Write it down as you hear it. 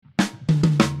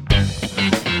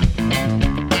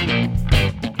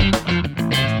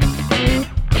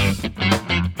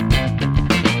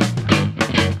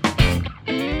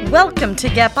Welcome to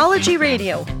Gapology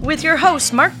Radio with your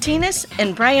hosts Mark Tinas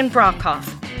and Brian Brockhoff.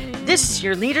 This is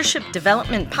your leadership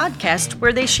development podcast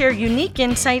where they share unique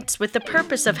insights with the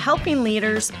purpose of helping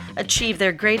leaders achieve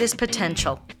their greatest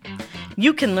potential.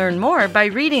 You can learn more by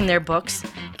reading their books,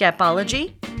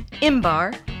 Gapology,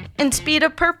 IMBAR, and Speed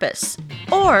of Purpose,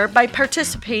 or by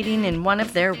participating in one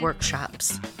of their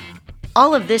workshops.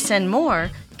 All of this and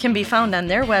more can be found on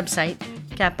their website,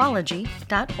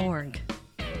 gapology.org.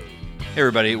 Hey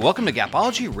everybody, welcome to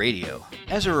Gapology Radio.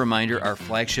 As a reminder, our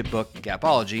flagship book,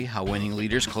 Gapology, How Winning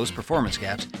Leaders Close Performance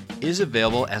Gaps, is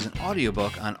available as an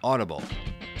audiobook on Audible.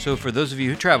 So for those of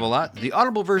you who travel a lot, the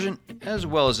Audible version, as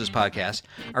well as this podcast,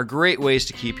 are great ways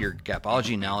to keep your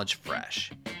Gapology knowledge fresh.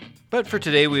 But for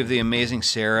today, we have the amazing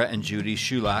Sarah and Judy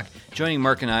Shulock joining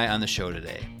Mark and I on the show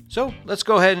today. So let's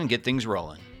go ahead and get things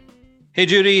rolling. Hey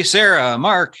Judy, Sarah,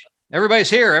 Mark, everybody's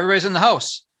here. Everybody's in the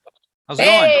house. How's it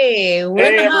going? Hey, we're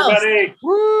in the everybody. house.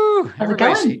 Woo!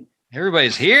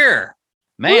 Everybody's here.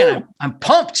 Man, I'm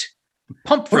pumped. I'm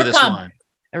pumped for this one.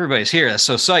 Everybody's here. That's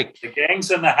so psyched. The gang's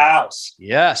in the house.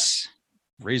 Yes.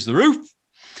 Raise the roof.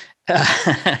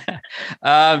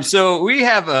 So we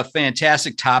have a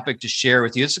fantastic topic to share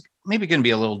with you. It's maybe going to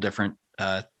be a little different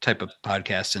type of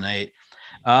podcast tonight.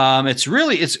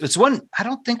 It's one, I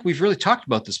don't think we've really talked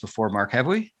about this before, Mark, have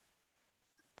we?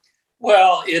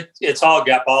 Well, it's all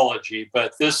Gapology,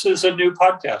 but this is a new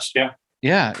podcast. Yeah.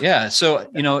 Yeah. So,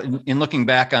 in looking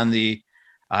back on the,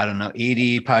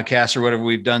 80 podcasts or whatever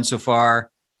we've done so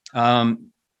far.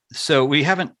 So we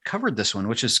haven't covered this one,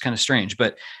 which is kind of strange,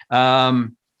 but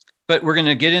we're going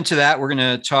to get into that. We're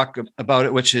going to talk about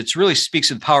it, which it's really speaks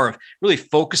to the power of really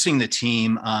focusing the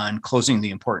team on closing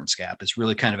the importance gap. It's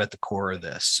really kind of at the core of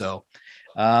this. So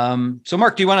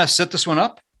Mark, do you want to set this one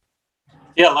up?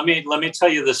 Yeah, let me tell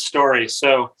you this story.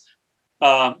 So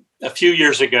a few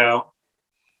years ago,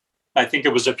 I think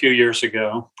it was a few years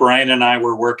ago, Brian and I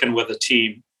were working with a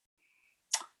team,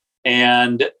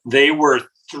 and they were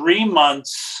 3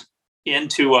 months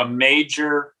into a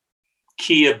major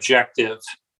key objective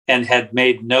and had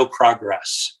made no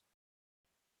progress.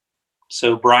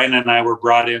 So Brian and I were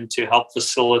brought in to help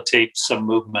facilitate some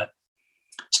movement.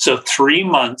 So 3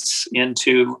 months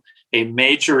into a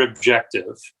major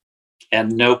objective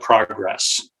and no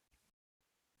progress.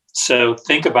 So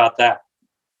think about that.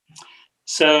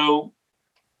 So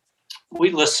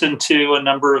we listened to a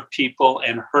number of people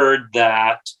and heard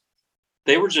that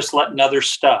they were just letting other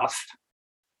stuff,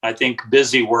 I think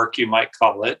busy work, you might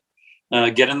call it,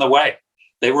 get in the way.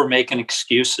 They were making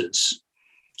excuses.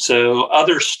 So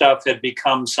other stuff had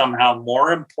become somehow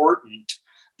more important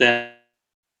than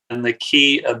the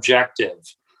key objective.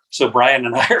 So Brian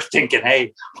and I are thinking,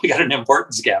 hey, we got an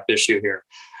importance gap issue here.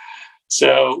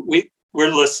 So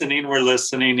we're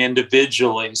listening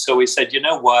individually. So we said, you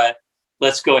know what?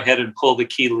 Let's go ahead and pull the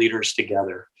key leaders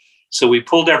together. So we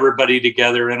pulled everybody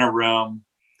together in a room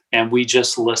and we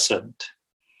just listened.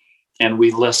 And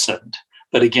we listened.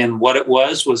 But again, what it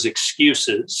was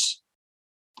excuses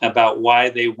about why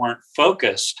they weren't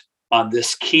focused on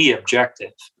this key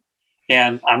objective.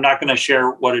 And I'm not going to share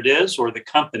what it is or the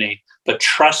company, but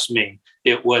trust me,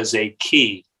 it was a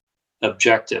key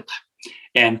objective.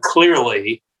 And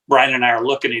clearly, Brian and I are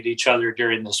looking at each other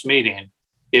during this meeting.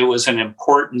 It was an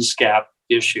importance gap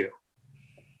issue.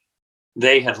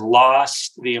 They had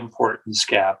lost the importance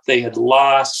gap. They had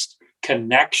lost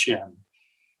connection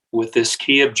with this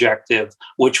key objective,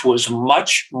 which was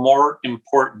much more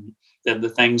important than the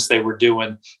things they were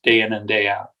doing day in and day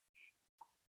out.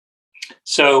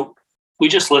 So we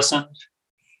just listened.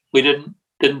 We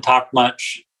didn't talk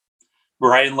much.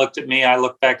 Brian looked at me, I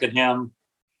looked back at him,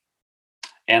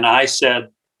 and I said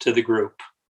to the group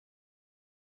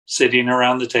sitting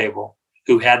around the table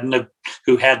who had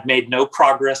made no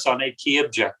progress on a key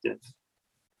objective,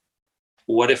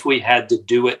 what if we had to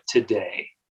do it today?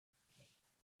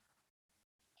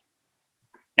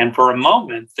 And for a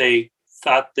moment, they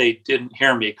thought they didn't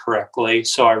hear me correctly,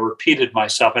 so I repeated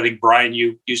myself. I think, Brian,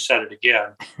 you said it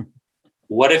again.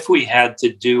 What if we had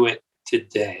to do it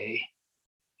today?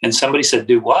 And somebody said,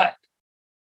 do what?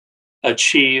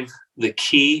 Achieve the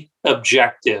key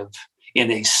objective in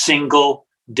a single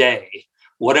day.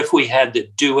 What if we had to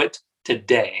do it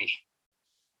today?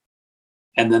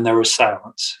 And then there was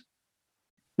silence.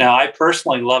 Now, I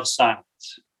personally love silence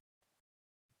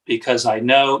because I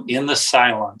know in the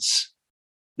silence,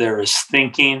 there is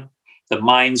thinking, the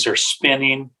minds are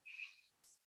spinning,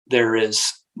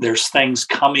 there's things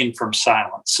coming from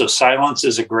silence. So silence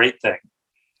is a great thing.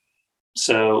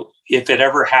 So if it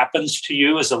ever happens to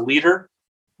you as a leader,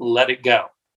 let it go.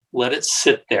 Let it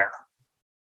sit there.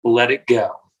 Let it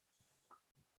go.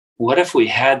 What if we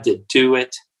had to do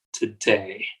it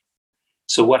today.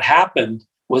 So what happened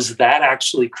was that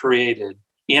actually created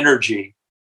energy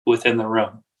within the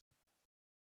room.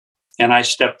 And I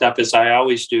stepped up, as I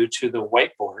always do, to the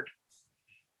whiteboard.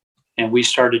 And we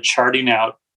started charting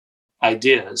out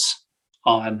ideas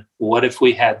on what if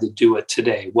we had to do it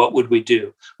today? What would we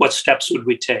do? What steps would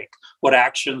we take? What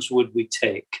actions would we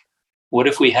take? What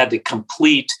if we had to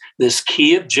complete this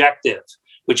key objective,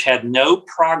 which had no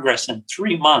progress in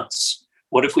 3 months?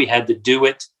 What if we had to do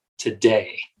it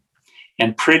today?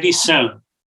 And pretty soon,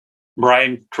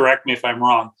 Brian, correct me if I'm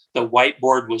wrong, the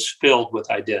whiteboard was filled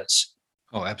with ideas.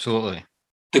 Oh, absolutely.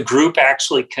 The group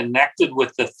actually connected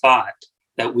with the thought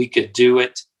that we could do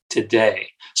it today.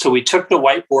 So we took the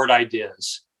whiteboard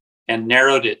ideas and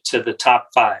narrowed it to the top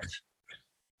 5.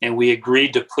 And we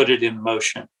agreed to put it in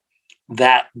motion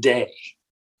that day.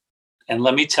 And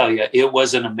let me tell you, it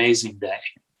was an amazing day.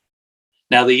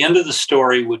 Now, the end of the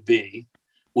story would be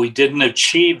we didn't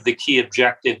achieve the key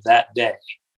objective that day,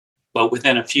 but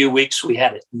within a few weeks, we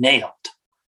had it nailed,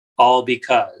 all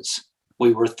because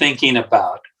we were thinking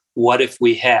about what if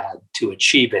we had to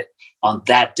achieve it on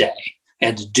that day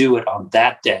and to do it on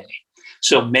that day.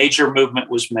 So major movement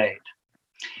was made.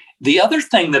 The other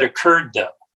thing that occurred, though,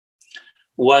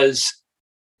 was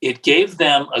it gave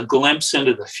them a glimpse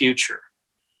into the future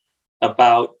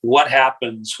about what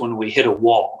happens when we hit a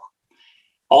wall.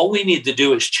 All we need to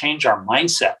do is change our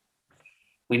mindset.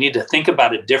 We need to think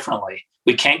about it differently.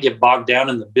 We can't get bogged down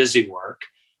in the busy work.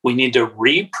 We need to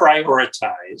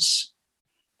reprioritize,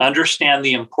 understand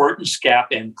the importance gap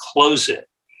and close it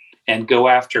and go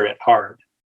after it hard.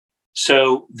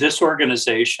 So this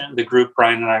organization, the group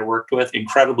Brian and I worked with,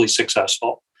 incredibly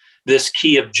successful. This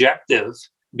key objective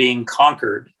being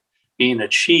conquered, being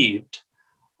achieved,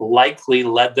 likely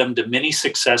led them to many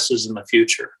successes in the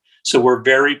future. So we're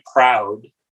very proud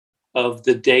of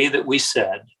the day that we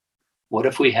said, what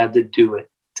if we had to do it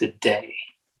today?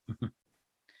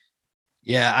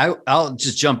 Yeah, I'll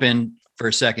just jump in for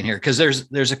a second here, because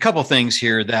there's a couple things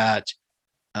here that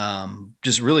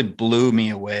just really blew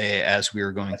me away as we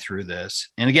were going through this.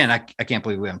 And again, I can't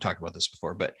believe we haven't talked about this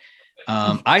before, but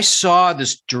I saw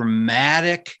this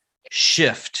dramatic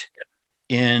shift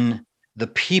in the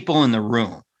people in the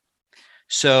room.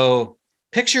 So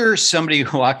picture somebody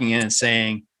walking in and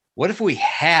saying, what if we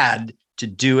had to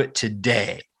do it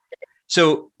today?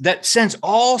 So that sends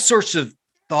all sorts of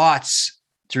thoughts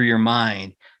through your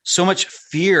mind. So much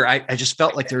fear. I just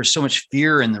felt like there was so much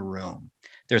fear in the room.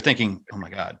 They're thinking, oh my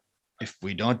God, if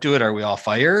we don't do it, are we all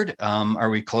fired? Are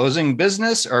we closing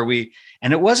business? Are we?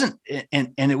 And it wasn't,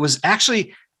 and it was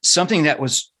actually something that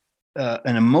was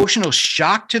an emotional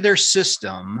shock to their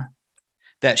system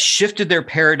that shifted their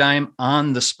paradigm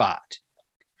on the spot.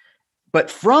 But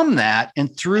from that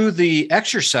and through the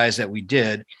exercise that we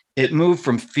did, it moved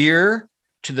from fear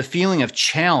to the feeling of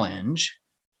challenge,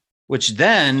 which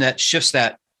then that shifts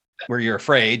that where you're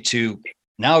afraid to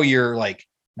now you're like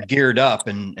geared up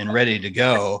and ready to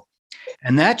go.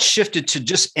 And that shifted to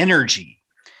just energy.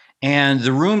 And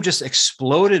the room just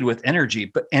exploded with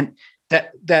energy. And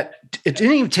that it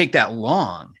didn't even take that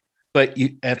long. But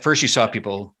at first you saw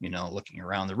people, looking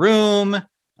around the room.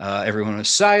 Everyone was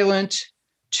silent,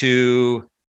 to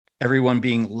everyone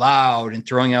being loud and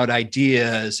throwing out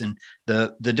ideas and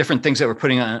the different things that were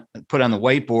put on the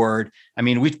whiteboard. I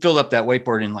mean, we filled up that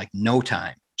whiteboard in like no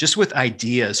time, just with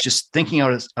ideas, just thinking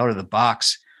out of the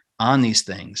box on these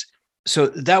things. So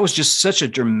that was just such a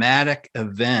dramatic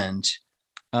event.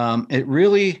 It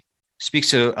really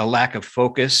speaks to a lack of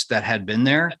focus that had been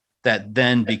there that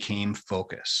then became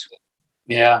focus.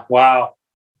 Yeah. Wow.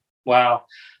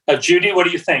 Judy, what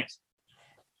do you think?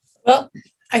 Well,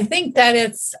 I think that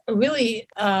it's really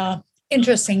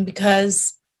interesting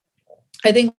because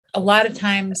I think a lot of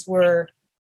times we're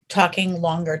talking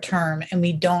longer term and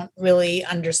we don't really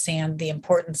understand the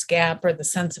importance gap or the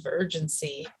sense of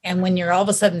urgency. And when you're all of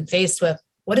a sudden faced with,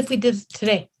 what if we did it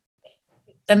today?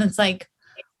 Then it's like,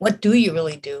 what do you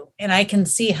really do? And I can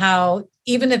see how,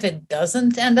 even if it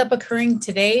doesn't end up occurring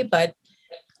today, but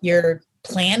you're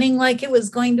planning like it was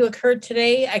going to occur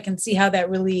today, I can see how that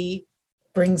really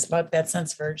brings about that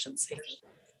sense of urgency.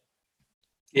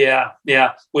 Yeah.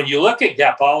 When you look at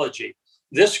Gapology,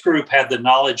 this group had the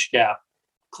knowledge gap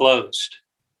closed.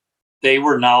 They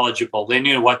were knowledgeable. They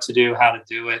knew what to do, how to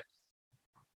do it.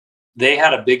 They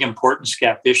had a big importance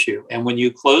gap issue. And when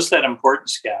you close that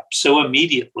importance gap so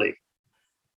immediately,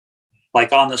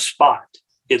 like on the spot,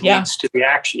 it leads to the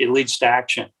action. It leads to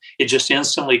action. It just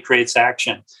instantly creates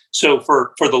action. So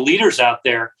for the leaders out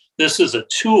there, this is a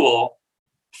tool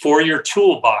for your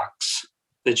toolbox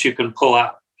that you can pull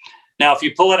out. Now, if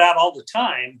you pull it out all the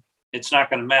time, it's not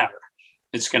going to matter.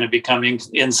 it's going to become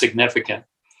insignificant.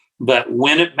 But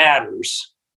when it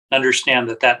matters, understand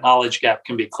that knowledge gap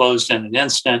can be closed in an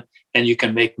instant and you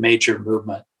can make major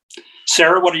movement.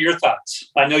 Sarah, what are your thoughts?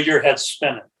 I know your head's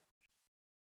spinning.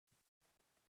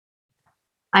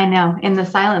 I know. In the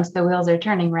silence, the wheels are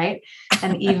turning, right?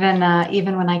 And even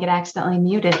when I get accidentally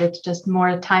muted, it's just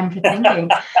more time for thinking.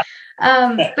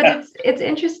 But it's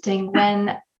interesting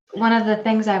when one of the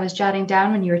things I was jotting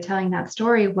down when you were telling that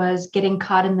story was getting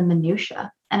caught in the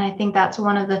minutia. And I think that's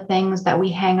one of the things that we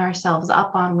hang ourselves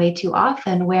up on way too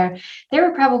often, where there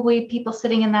were probably people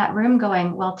sitting in that room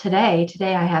going, well, today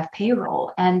I have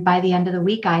payroll. And by the end of the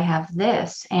week, I have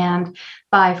this. And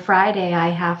by Friday, I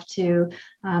have to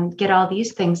get all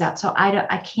these things out. So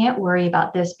I can't worry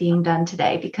about this being done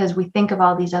today, because we think of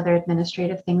all these other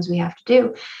administrative things we have to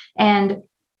do. And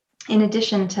in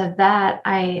addition to that,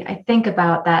 I think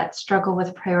about that struggle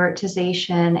with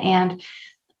prioritization, and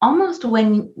almost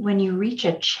when you reach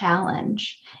a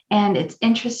challenge. And it's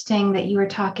interesting that you were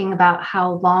talking about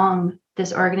how long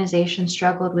this organization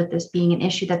struggled with this being an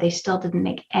issue, that they still didn't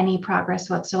make any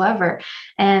progress whatsoever.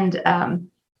 And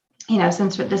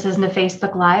since this isn't a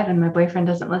Facebook Live and my boyfriend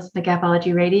doesn't listen to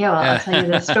Gapology Radio, I'll tell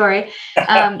you this story.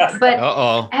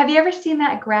 But have you ever seen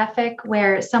that graphic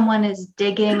where someone is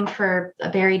digging for a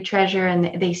buried treasure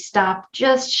and they stop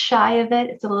just shy of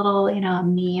it? It's a little, a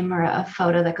meme or a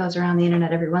photo that goes around the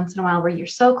internet every once in a while where you're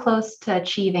so close to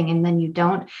achieving and then you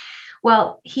don't.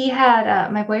 Well, he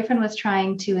had, my boyfriend was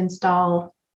trying to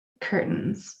install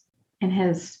curtains in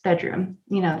his bedroom,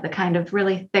 the kind of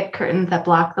really thick curtains that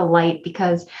block the light,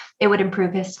 because it would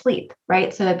improve his sleep,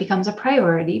 right? So it becomes a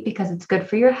priority because it's good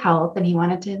for your health. And he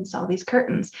wanted to install these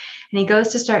curtains, and he goes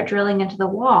to start drilling into the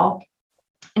wall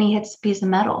and he hits a piece of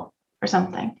metal or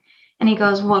something. And he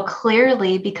goes, well,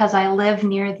 clearly, because I live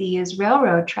near these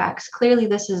railroad tracks, clearly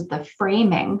this is the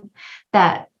framing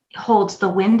that holds the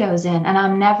windows in, and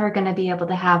I'm never going to be able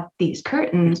to have these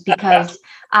curtains because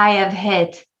I have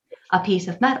hit a piece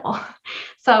of metal.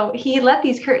 So he let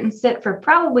these curtains sit for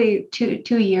probably 2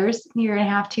 years, year and a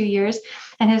half, 2 years.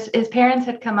 And his parents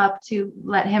had come up to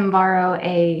let him borrow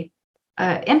a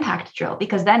impact drill,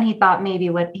 because then he thought maybe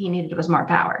what he needed was more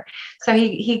power. So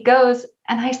he goes,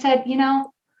 and I said,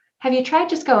 have you tried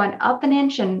just going up an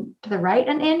inch and to the right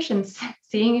an inch and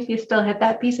seeing if you still hit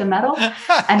that piece of metal?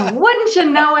 And wouldn't you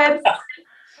know it?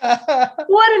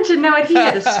 Wouldn't you know it? He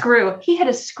had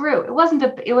a screw. It wasn't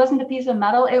a piece of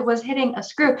metal. It was hitting a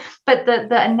screw. But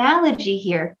the analogy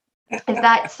here is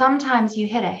that sometimes you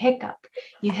hit a hiccup,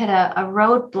 you hit a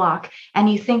roadblock, and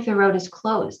you think the road is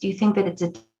closed. You think that it's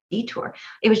a detour.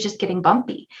 It was just getting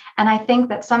bumpy. And I think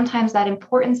that sometimes that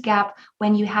importance gap,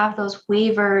 when you have those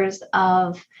waivers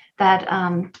of that,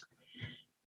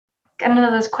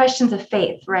 those questions of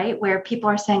faith, right? Where people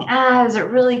are saying, is it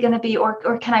really going to be,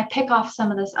 or can I pick off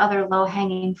some of this other low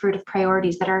hanging fruit of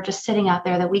priorities that are just sitting out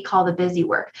there that we call the busy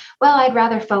work? Well, I'd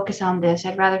rather focus on this.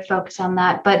 I'd rather focus on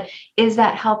that. But is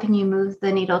that helping you move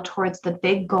the needle towards the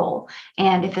big goal?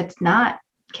 And if it's not,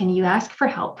 can you ask for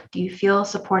help? Do you feel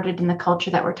supported in the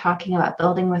culture that we're talking about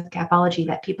building with Gapology,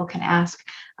 that people can ask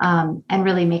and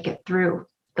really make it through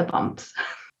the bumps?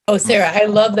 Oh, Sarah, I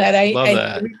love that.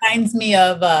 That. It reminds me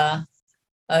of a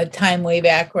time way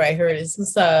back where I heard, is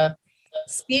this a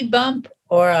speed bump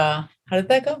or how did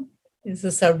that go? Is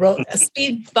this a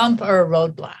speed bump or a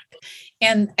roadblock?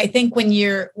 And I think what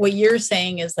you're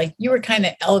saying is, like, you were kind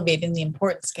of elevating the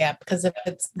importance gap, because if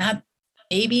it's not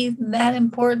maybe that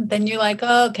important, then you're like,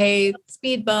 oh, okay,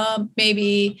 speed bump,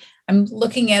 maybe I'm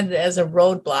looking at it as a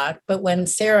roadblock. But when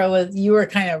you were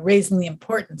kind of raising the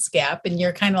importance gap, and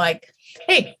you're kind of like,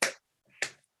 hey,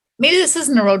 maybe this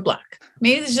isn't a roadblock.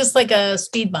 Maybe it's just like a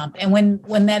speed bump. And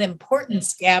when that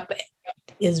importance gap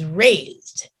is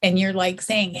raised, and you're like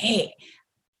saying, hey,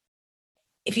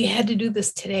 if you had to do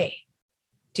this today,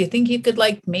 do you think you could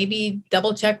maybe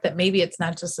double check that maybe it's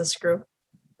not just a screw?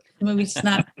 Maybe it's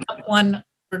not up 1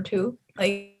 or 2.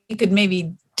 Like, you could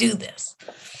maybe do this.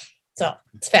 So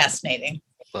it's fascinating.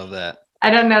 Love that.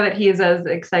 I don't know that he is as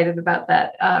excited about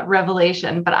that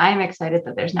revelation, but I'm excited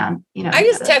that there's now, I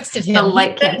just texted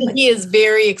him. He is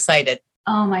very excited.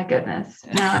 Oh my goodness.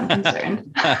 Now I'm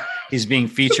concerned. He's being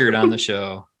featured on the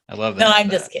show. I love that. No, I'm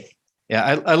just kidding.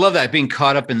 Yeah, I love that, being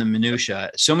caught up in the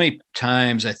minutia. So many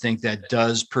times I think that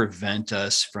does prevent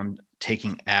us from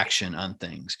taking action on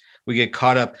things. We get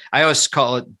caught up. I always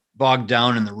call it bogged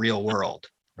down in the real world,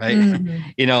 right?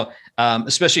 Mm-hmm.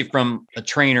 Especially from a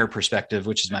trainer perspective,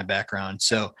 which is my background.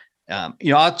 So,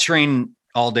 I'll train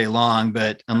all day long,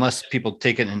 but unless people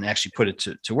take it and actually put it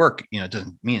to work, it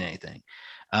doesn't mean anything.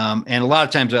 And a lot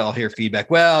of times I'll hear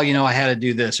feedback, well, I had to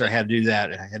do this, or I had to do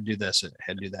that, I had to do this, or I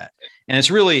had to do that. And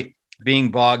it's really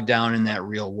being bogged down in that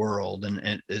real world,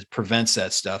 and it prevents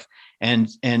that stuff, and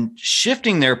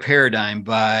shifting their paradigm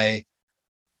by,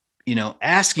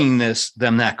 asking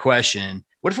them that question,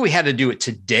 what if we had to do it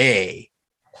today?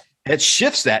 It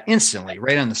shifts that instantly,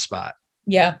 right on the spot.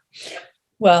 Yeah.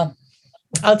 Well,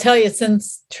 I'll tell you,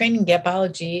 since training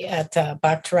Gapology at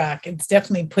Bach to Rock, it's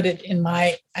definitely put it in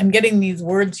I'm getting these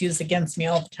words used against me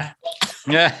all the time.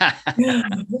 Yeah.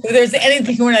 If there's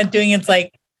anything we're not doing, it's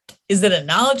like, is it a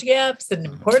knowledge gap? Is it an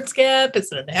importance gap?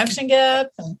 Is it an action gap?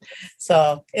 And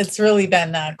so it's really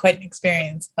been quite an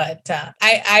experience. But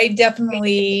I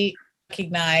definitely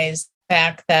recognize the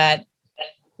fact that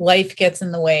life gets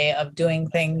in the way of doing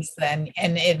things then,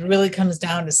 and it really comes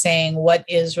down to saying what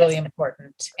is really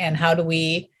important and how do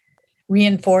we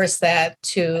reinforce that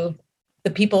to the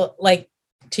people. Like,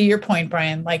 to your point,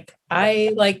 Brian, like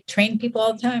I train people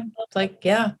all the time. It's like,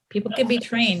 yeah, people can be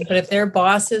trained, but if their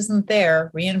boss isn't there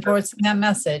reinforcing that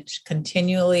message,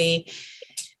 continually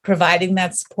providing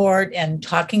that support and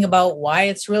talking about why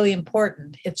it's really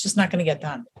important, it's just not going to get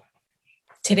done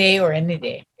today or any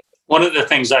day. One of the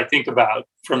things I think about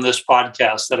from this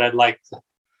podcast that I'd like,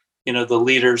 the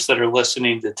leaders that are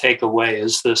listening to take away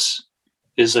is this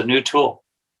is a new tool.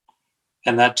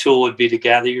 And that tool would be to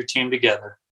gather your team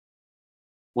together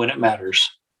when it matters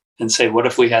and say, what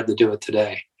if we had to do it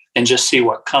today? And just see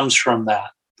what comes from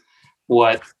that,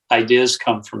 what ideas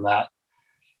come from that,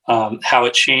 how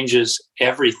it changes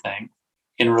everything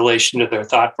in relation to their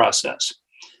thought process.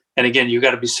 And again, you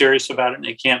got to be serious about it. And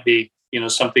it can't be,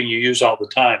 something you use all the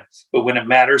time, but when it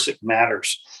matters, it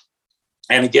matters.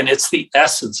 And again, it's the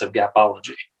essence of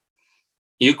Gapology.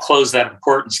 You close that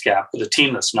importance gap with a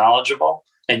team that's knowledgeable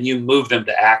and you move them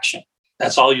to action.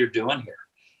 That's all you're doing here.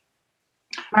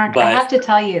 Mark, I have to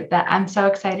tell you that I'm so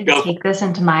excited to take this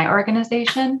into my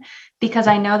organization, because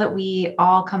I know that we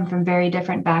all come from very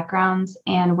different backgrounds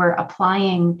and we're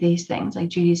applying these things like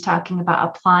Judy's talking about,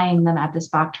 applying them at this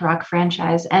Bach to Rock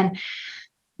franchise, and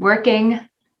working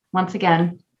once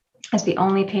again as the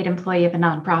only paid employee of a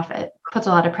nonprofit puts a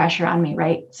lot of pressure on me,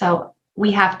 right? So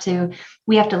we have to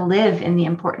live in the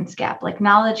importance gap. Like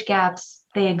knowledge gaps,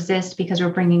 they exist because we're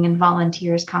bringing in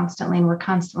volunteers constantly and we're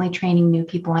constantly training new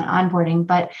people and onboarding.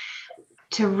 But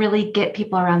to really get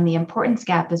people around the importance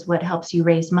gap is what helps you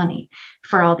raise money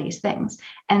for all these things.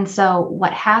 And so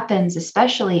what happens,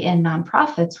 especially in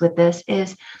nonprofits with this,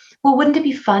 is, well, wouldn't it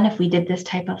be fun if we did this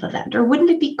type of event? Or wouldn't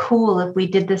it be cool if we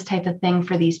did this type of thing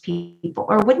for these people?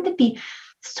 Or wouldn't it be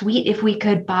sweet if we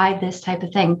could buy this type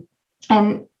of thing?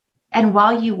 And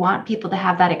while you want people to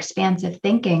have that expansive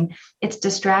thinking, it's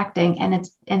distracting and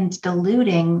it's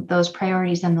diluting those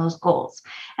priorities and those goals.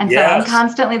 And so I'm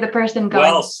constantly the person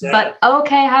going, but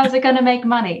okay, how's it going to make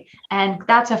money? And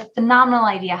that's a phenomenal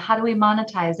idea. How do we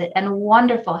monetize it? And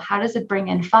wonderful. How does it bring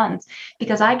in funds?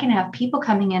 Because I can have people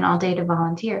coming in all day to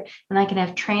volunteer, and I can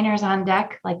have trainers on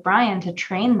deck like Brian to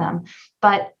train them.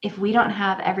 But if we don't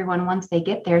have everyone once they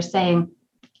get there saying,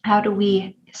 how do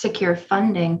we secure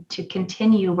funding to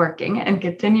continue working and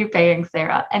continue paying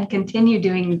Sarah and continue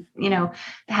doing,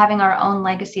 having our own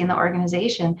legacy in the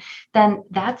organization, then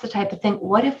that's the type of thing.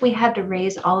 What if we had to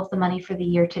raise all of the money for the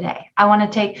year today?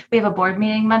 We have a board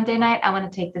meeting Monday night. I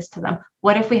want to take this to them.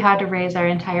 What if we had to raise our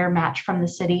entire match from the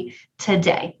city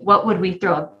today? What would we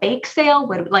throw? A bake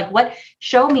sale?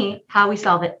 Show me how we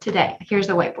solve it today. Here's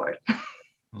the whiteboard.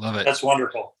 Love it. That's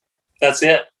wonderful. That's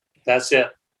it.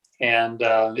 And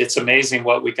it's amazing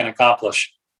what we can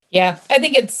accomplish. Yeah, I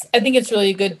think it's really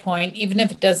a good point. Even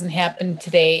if it doesn't happen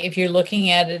today, if you're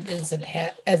looking at it as it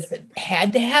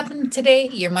had to happen today,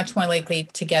 you're much more likely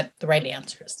to get the right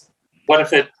answers. What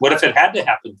if it had to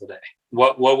happen today?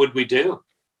 What would we do?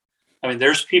 I mean,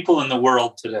 there's people in the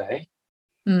world today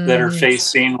that are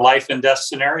facing life and death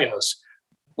scenarios.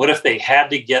 What if they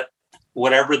had to get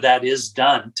whatever that is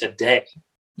done today?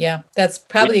 Yeah, that's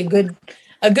probably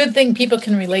a good thing people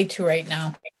can relate to right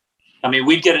now. I mean,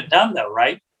 we'd get it done though,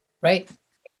 right? Right.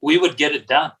 We would get it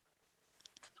done.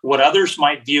 What others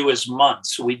might view as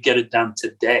months, we'd get it done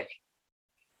today.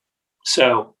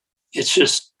 So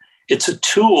it's a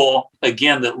tool,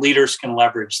 again, that leaders can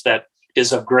leverage that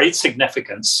is of great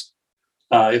significance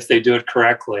if they do it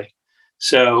correctly.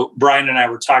 So Brian and I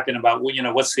were talking about,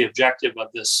 what's the objective of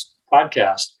this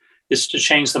podcast? Is to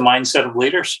change the mindset of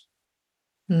leaders.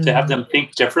 To have them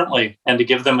think differently and to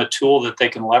give them a tool that they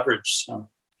can leverage. So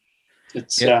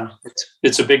it's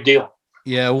a big deal.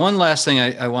 Yeah. One last thing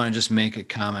I want to just make a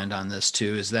comment on this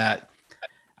too, is that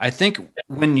I think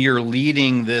when you're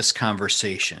leading this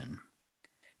conversation,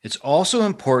 it's also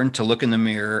important to look in the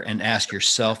mirror and ask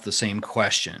yourself the same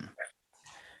question.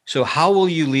 So how will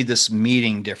you lead this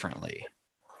meeting differently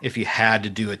if you had to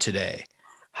do it today?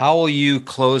 How will you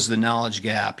close the knowledge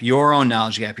gap, your own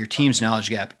knowledge gap, your team's knowledge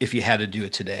gap, if you had to do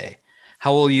it today?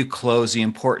 How will you close the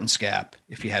importance gap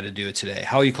if you had to do it today?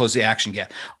 How will you close the action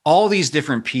gap? All these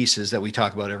different pieces that we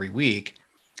talk about every week,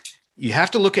 you have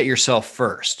to look at yourself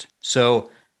first. So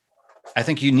I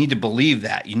think you need to believe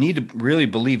that. You need to really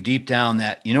believe deep down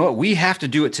that, you know what, we have to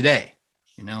do it today,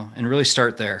 and really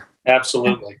start there.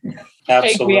 Absolutely. I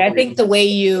agree. I think the way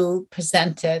you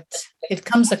present it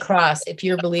comes across if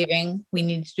you're believing we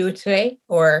need to do it today,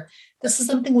 or this is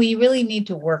something we really need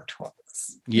to work towards.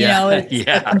 It's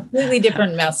a completely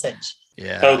different message.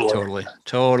 Yeah, totally.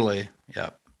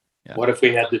 Yep. What if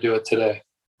we had to do it today?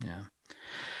 Yeah.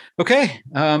 Okay.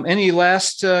 Any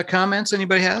last comments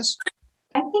anybody has?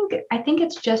 I think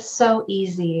it's just so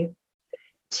easy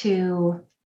to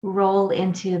roll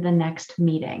into the next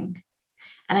meeting.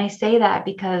 And I say that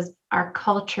because our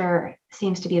culture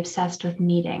seems to be obsessed with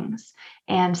meetings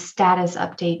and status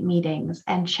update meetings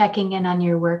and checking in on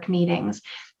your work meetings.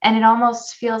 And it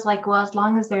almost feels like, well, as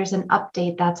long as there's an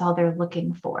update, that's all they're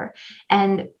looking for.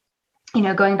 And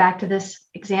going back to this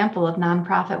example of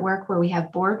nonprofit work where we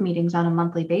have board meetings on a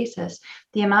monthly basis,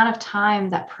 the amount of time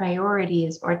that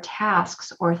priorities or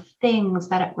tasks or things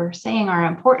that we're saying are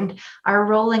important are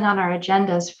rolling on our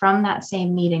agendas from that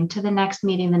same meeting to the next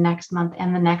meeting the next month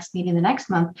and the next meeting the next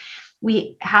month.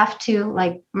 We have to,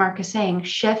 like Mark is saying,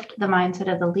 shift the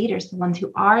mindset of the leaders, the ones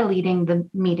who are leading the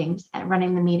meetings and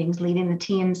running the meetings, leading the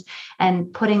teams,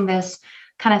 and putting this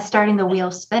kind of starting the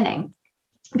wheel spinning.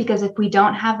 Because if we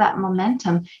don't have that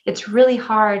momentum, it's really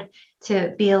hard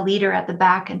to be a leader at the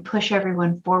back and push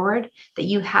everyone forward, that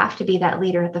you have to be that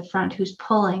leader at the front who's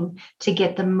pulling to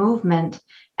get the movement,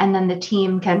 and then the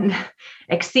team can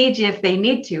exceed you if they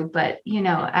need to. But,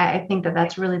 I think that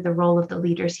that's really the role of the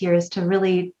leaders here, is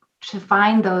to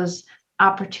find those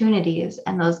opportunities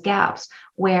and those gaps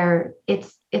where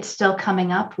it's still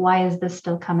coming up. Why is this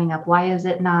still coming up? Why is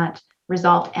it not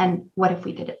resolved? And what if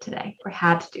we did it today or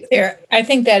had to do it? I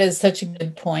think that is such a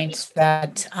good point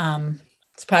that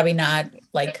it's probably not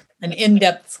like an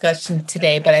in-depth discussion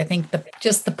today, but I think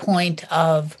just the point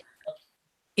of,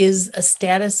 is a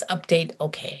status update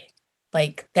okay?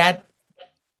 Like that,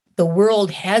 the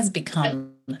world has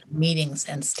become meetings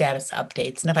and status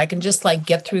updates. And if I can just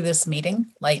get through this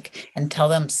meeting, and tell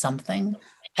them something,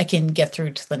 I can get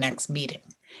through to the next meeting,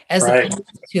 as opposed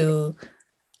to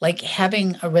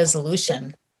having a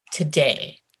resolution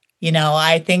today.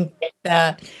 I think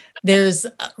that there's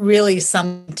really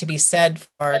something to be said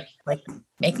for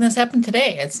making this happen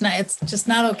today. It's just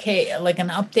not okay, an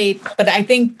update. But I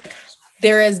think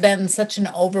there has been such an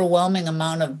overwhelming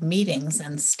amount of meetings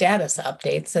and status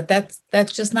updates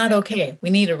that's just not okay. We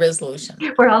need a resolution.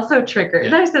 We're also triggered.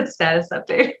 Yeah. I said status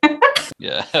update.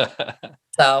 Yeah.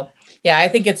 So yeah, I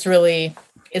think it's really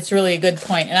a good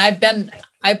point. And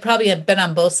I probably have been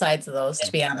on both sides of those,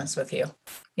 to be honest with you.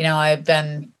 I've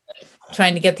been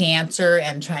trying to get the answer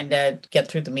and trying to get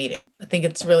through the meeting. I think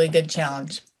it's a really good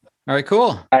challenge. All right,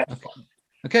 cool.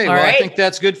 Okay. Well, I think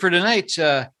that's good for tonight.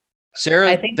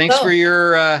 Sarah, thanks for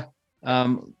your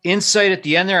insight at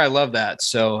the end there. I love that.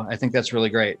 So I think that's really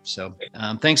great. So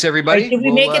thanks, everybody. Did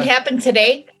we make it happen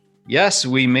today? Yes,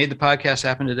 we made the podcast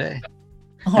happen today.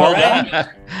 All right.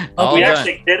 We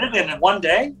actually did it in one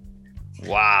day.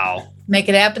 Wow. Make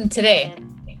it happen today.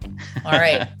 All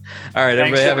right. All right,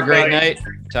 everybody, have a great night.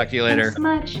 Talk to you later. Thanks so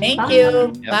much. Thank Bye.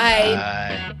 you. Yep.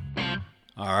 Bye.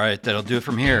 All right, that'll do it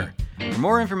from here. For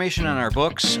more information on our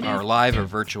books, our live or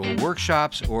virtual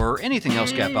workshops, or anything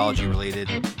else Gapology related,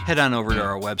 head on over to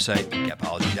our website,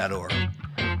 gapology.org.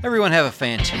 Everyone have a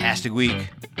fantastic week.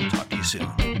 We'll talk to you soon.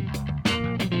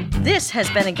 This has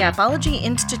been a Gapology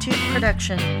Institute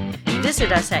production.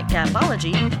 Visit us at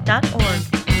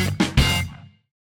gapology.org.